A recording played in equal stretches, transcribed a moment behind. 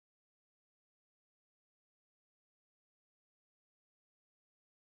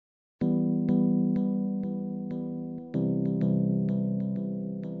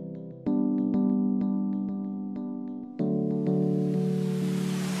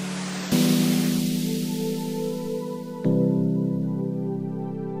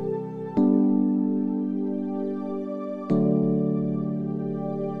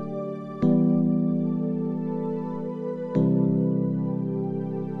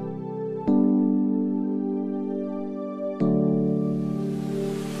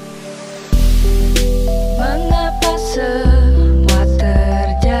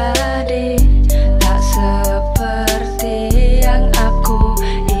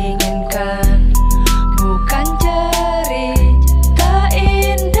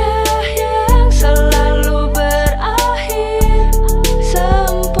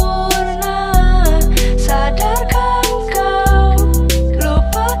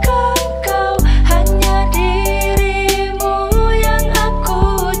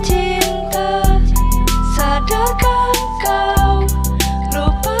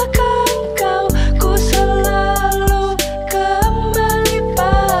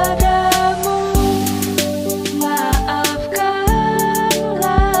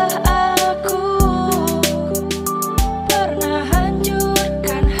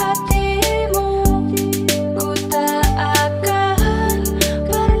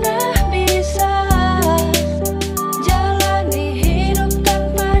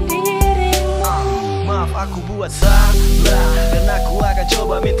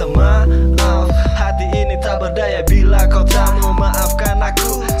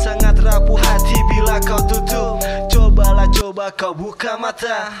coba kau buka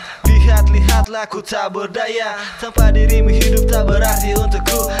mata. Lihat-lihatlah ku tak berdaya. Tanpa dirimu hidup tak berarti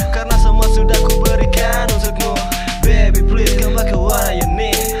untukku, karena semua sudah ku berikan untukmu. Baby please come back, what you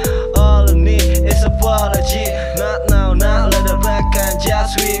need. All I need is apology. Not now, not let the back and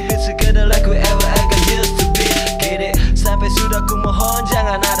just we be together like we ever used to be. Get it? Sampai sudah ku mohon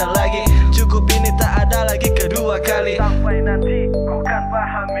jangan ada lagi. Cukup ini tak ada lagi kedua kali. Sampai nanti ku kan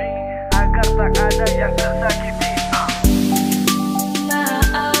pahami, agar tak ada yang tersakiti.